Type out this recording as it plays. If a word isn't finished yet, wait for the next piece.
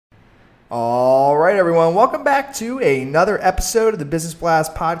All right, everyone. Welcome back to another episode of the Business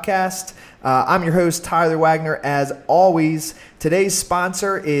Blast podcast. I'm your host, Tyler Wagner. As always, today's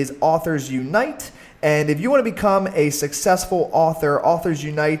sponsor is Authors Unite. And if you want to become a successful author, Authors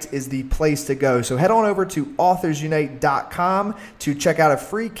Unite is the place to go. So head on over to authorsunite.com to check out a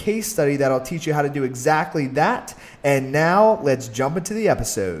free case study that'll teach you how to do exactly that. And now let's jump into the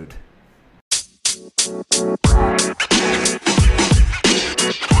episode.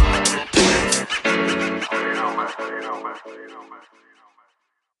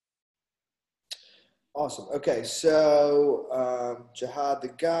 Awesome. Okay, so Jihad the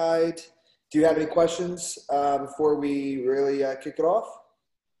Guide. Do you have any questions before we really kick it off?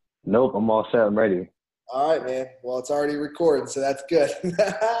 Nope, I'm all set. I'm ready. All right, man. Well, it's already recording, so that's good.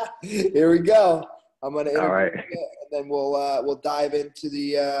 Here we go. I'm going to interview you, and then we'll dive into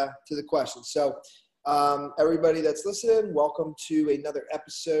the questions. So, everybody that's listening, welcome to another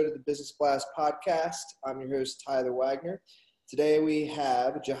episode of the Business Blast podcast. I'm your host, Tyler Wagner. Today we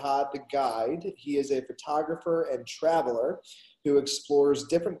have Jihad the Guide. He is a photographer and traveler who explores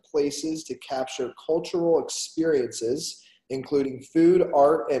different places to capture cultural experiences, including food,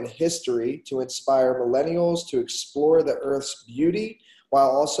 art, and history, to inspire millennials to explore the Earth's beauty while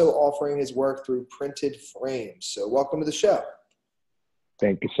also offering his work through printed frames. So welcome to the show.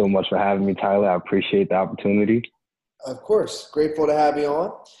 Thank you so much for having me, Tyler. I appreciate the opportunity. Of course. Grateful to have you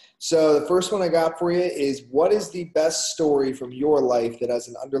on. So the first one I got for you is, what is the best story from your life that has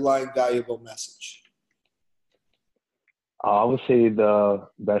an underlying valuable message? I would say the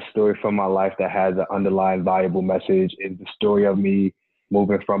best story from my life that has an underlying valuable message is the story of me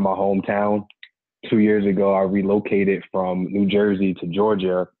moving from my hometown. 2 years ago, I relocated from New Jersey to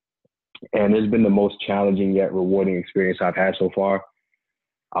Georgia, and it's been the most challenging yet rewarding experience I've had so far.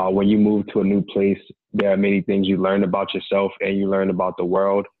 When you move to a new place, there are many things you learn about yourself and you learn about the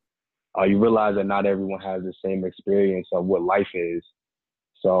world. You realize that not everyone has the same experience of what life is.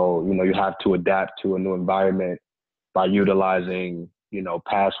 So, you have to adapt to a new environment by utilizing,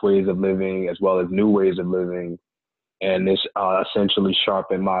 past ways of living as well as new ways of living. And this essentially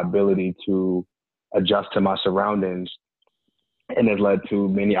sharpened my ability to adjust to my surroundings, and has led to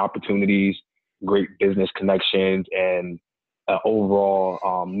many opportunities, great business connections, and an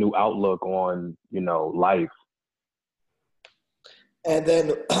overall new outlook on, life. And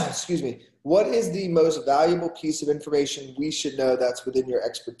then, excuse me, what is the most valuable piece of information we should know that's within your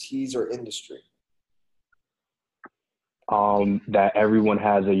expertise or industry? That everyone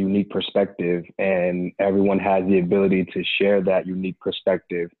has a unique perspective, and everyone has the ability to share that unique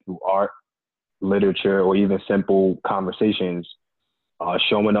perspective through art, literature, or even simple conversations.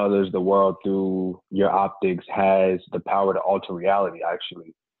 Showing others the world through your optics has the power to alter reality,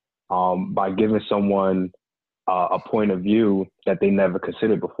 actually. By giving someone a point of view that they never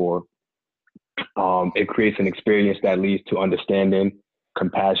considered before, it creates an experience that leads to understanding,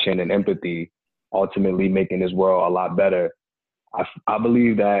 compassion, and empathy, ultimately making this world a lot better. I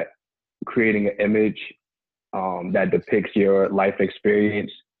believe that creating an image that depicts your life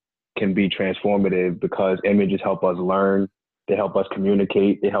experience can be transformative, because images help us learn, they help us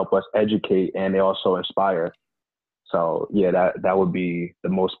communicate, they help us educate, and they also inspire. So yeah, that would be the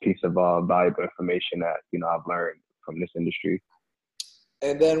most piece of valuable information that I've learned from this industry.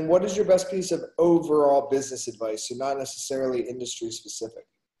 And then, what is your best piece of overall business advice? So not necessarily industry specific.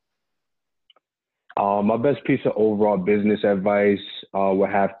 My best piece of overall business advice would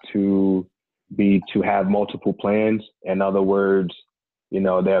have to be to have multiple plans. In other words, there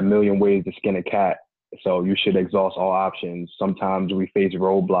are a million ways to skin a cat. So you should exhaust all options. Sometimes we face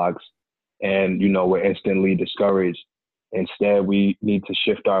roadblocks and, we're instantly discouraged. Instead, we need to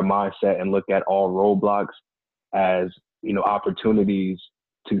shift our mindset and look at all roadblocks as, opportunities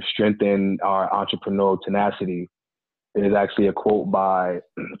to strengthen our entrepreneurial tenacity. There's actually a quote by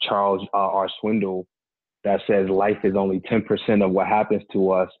Charles R. Swindoll that says life is only 10% of what happens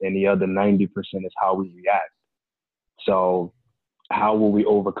to us, and the other 90% is how we react. So how will we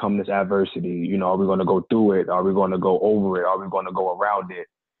overcome this adversity? Are we going to go through it? Are we going to go over it? Are we going to go around it?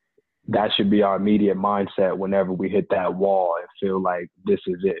 That should be our immediate mindset whenever we hit that wall and feel like this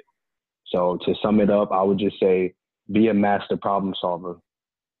is it. So to sum it up, I would just say, be a master problem solver.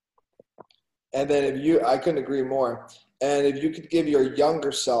 And then I couldn't agree more. And if you could give your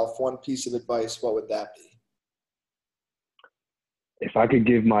younger self one piece of advice, what would that be? If I could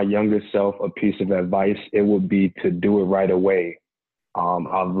give my younger self a piece of advice, it would be to do it right away.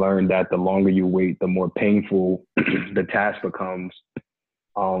 I've learned that the longer you wait, the more painful the task becomes.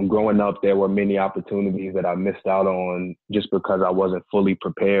 Growing up, there were many opportunities that I missed out on just because I wasn't fully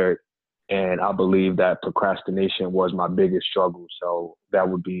prepared. And I believe that procrastination was my biggest struggle. So that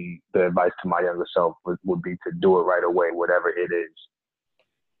would be the advice to my younger self would be to do it right away, whatever it is.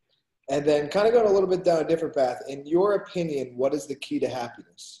 And then kind of going a little bit down a different path. In your opinion, what is the key to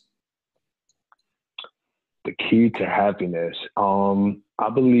happiness? The key to happiness. I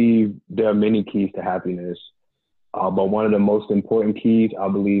believe there are many keys to happiness. But one of the most important keys, I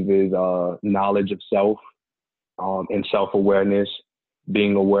believe, is knowledge of self and self-awareness,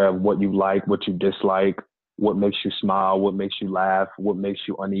 being aware of what you like, what you dislike, what makes you smile, what makes you laugh, what makes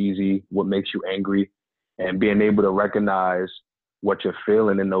you uneasy, what makes you angry, and being able to recognize what you're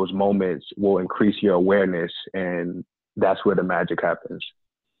feeling in those moments will increase your awareness, and that's where the magic happens.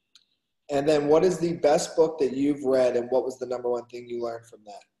 And then what is the best book that you've read, and what was the number one thing you learned from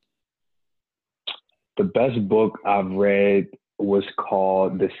that? The best book I've read was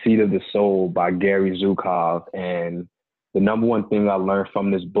called The Seat of the Soul by Gary Zukav. And the number one thing I learned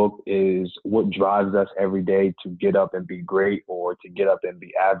from this book is what drives us every day to get up and be great or to get up and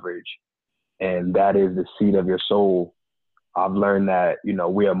be average. And that is the seat of your soul. I've learned that,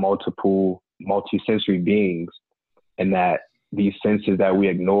 we are multi-sensory beings, and that these senses that we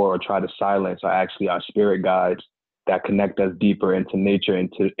ignore or try to silence are actually our spirit guides that connect us deeper into nature,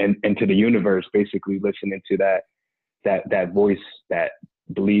 into the universe, basically listening to that voice, that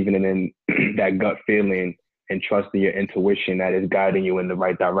believing in that gut feeling and trusting your intuition that is guiding you in the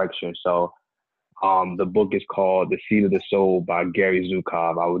right direction. So the book is called The Seat of the Soul by Gary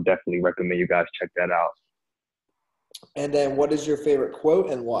Zukav. I would definitely recommend you guys check that out. And then what is your favorite quote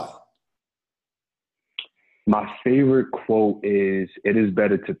and why? My favorite quote is, "It is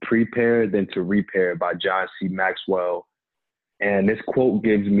better to prepare than to repair" by John C. Maxwell. And this quote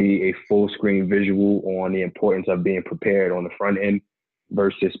gives me a full screen visual on the importance of being prepared on the front end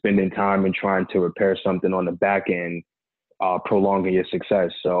versus spending time and trying to repair something on the back end, prolonging your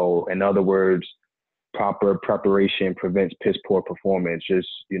success. So in other words, proper preparation prevents piss poor performance. Just,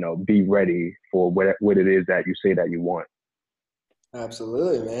 be ready for what it is that you say that you want.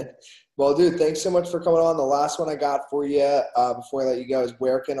 Absolutely, man. Well, dude, thanks so much for coming on. The last one I got for you before I let you go is,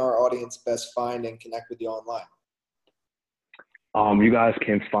 where can our audience best find and connect with you online? You guys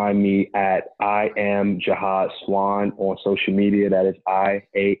can find me at I am Jahad Swan on social media. That is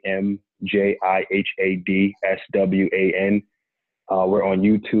IAMJIHADSWAN. We're on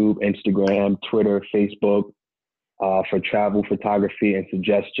YouTube, Instagram, Twitter, Facebook. For travel, photography, and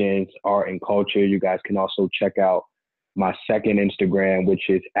suggestions, art and culture, you guys can also check out my second Instagram, which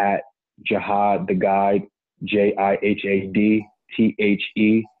is at Jahad the Guide,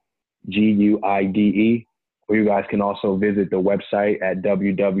 JIHADTHEGUIDE. Or you guys can also visit the website at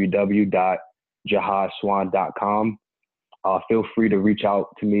www.jahadswan.com. Feel free to reach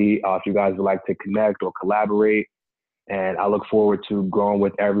out to me if you guys would like to connect or collaborate. And I look forward to growing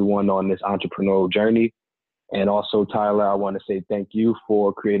with everyone on this entrepreneurial journey. And also, Tyler, I want to say thank you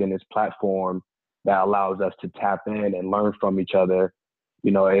for creating this platform that allows us to tap in and learn from each other.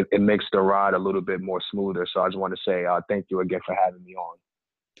 It makes the ride a little bit more smoother. So I just want to say thank you again for having me on.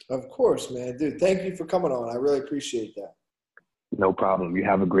 Of course, man. Dude, thank you for coming on. I really appreciate that. No problem. You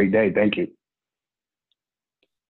have a great day. Thank you.